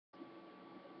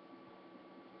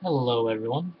Hello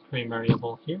everyone,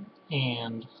 Krimarieable here,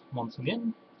 and once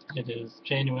again, it is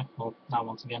January, well, not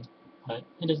once again, but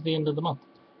it is the end of the month,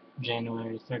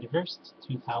 January 31st,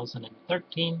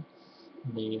 2013,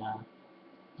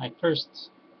 my first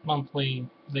monthly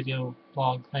video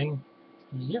blog thing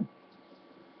for the year.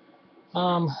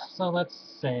 So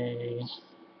let's say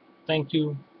thank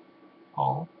you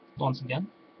all, once again,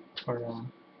 for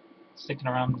sticking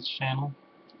around this channel.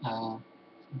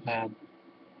 We've had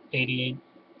 88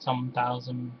 some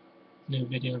thousand new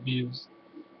video views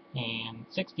and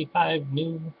 65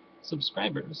 new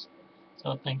subscribers.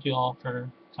 So thank you all for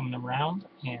coming around,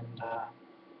 and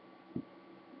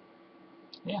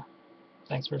yeah,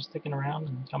 thanks for sticking around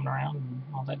and coming around and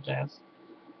all that jazz.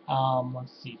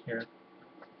 Let's see here.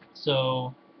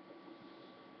 So,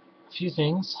 a few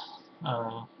things.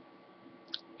 Uh,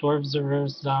 Dwarves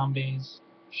vs. Zombies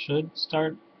should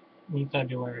start in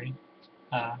February.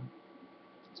 Uh,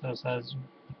 so says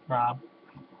Rob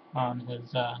on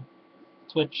his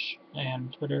Twitch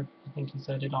and Twitter. I think he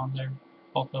said it on there,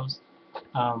 both those.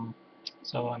 Um,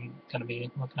 so I'm gonna be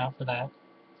looking out for that.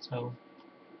 So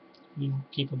you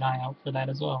keep an eye out for that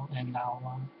as well, and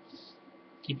I'll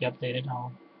keep you updated.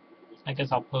 I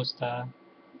guess I'll post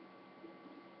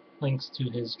links to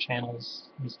his channels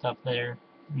and stuff there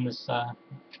in this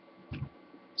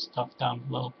stuff down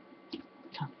below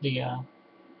the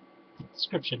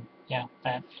description. Yeah,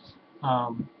 that.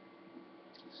 Um,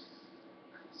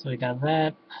 so we got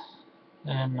that,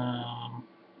 and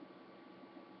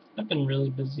I've been really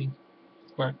busy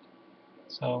with work,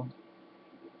 so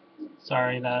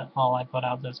sorry that all I put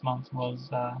out this month was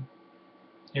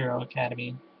Hero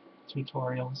Academy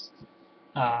tutorials.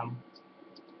 Um,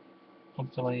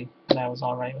 Hopefully that was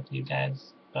alright with you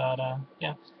guys. But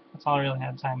yeah, that's all I really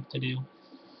had time to do.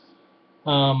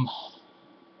 Um,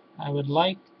 I would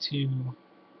like to,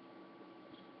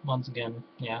 once again,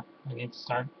 yeah, I need to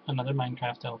start another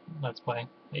Minecraft Let's Play.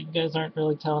 But you guys aren't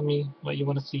really telling me what you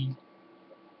want to see.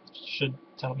 Should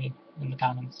tell me in the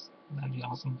comments. That'd be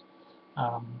awesome.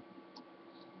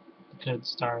 We could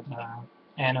start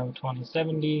Anno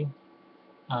 2070.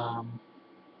 Um,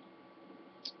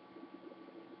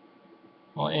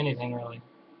 well, anything really.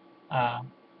 Uh,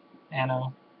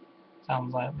 Anno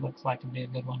looks like it'd be a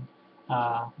good one.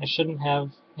 I shouldn't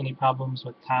have any problems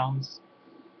with towns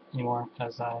anymore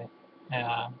because I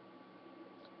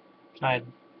tried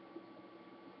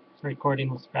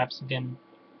recording with Fraps again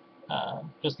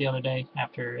just the other day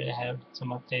after it had some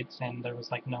updates and there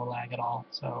was like no lag at all.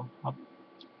 So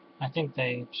I think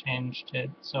they changed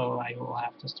it, so I will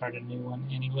have to start a new one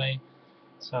anyway.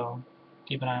 So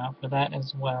keep an eye out for that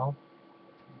as well.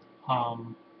 I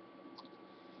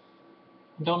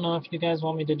don't know if you guys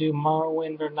want me to do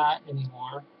Morrowind or not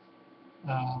anymore.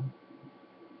 Um,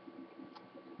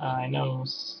 I know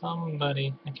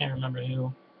somebody, I can't remember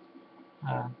who,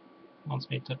 wants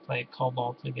me to play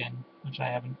Cobalt again, which I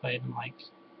haven't played in like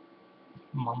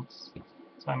months,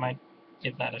 so I might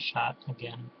give that a shot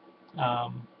again.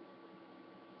 Um,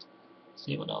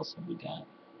 see what else have we got.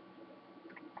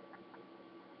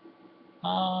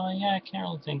 Yeah, I can't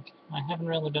really think. I haven't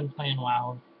really been playing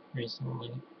WoW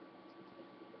recently,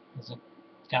 because it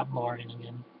got boring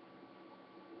again.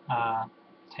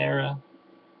 Terra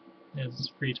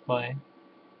is free to play.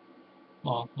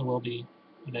 Well, it will be,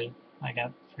 but I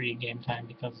got free game time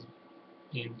because of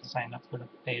being signed up for the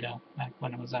beta back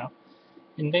when it was out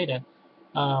in beta.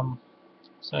 Um,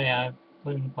 so yeah, I've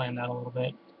been playing that a little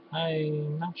bit.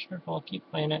 I'm not sure if I'll keep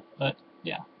playing it, but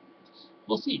yeah,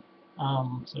 we'll see.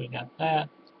 So we got that.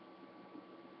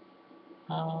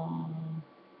 I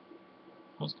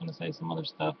was gonna say some other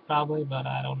stuff probably, but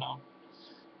I don't know.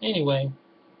 Anyway,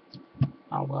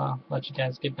 I'll let you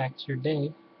guys get back to your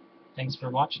day. Thanks for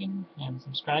watching and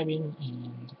subscribing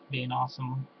and being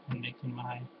awesome and making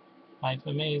my life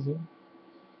amazing.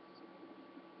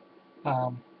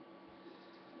 Um,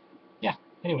 yeah,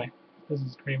 anyway, this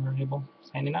is Krimarieable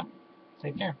signing out.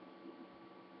 Take care.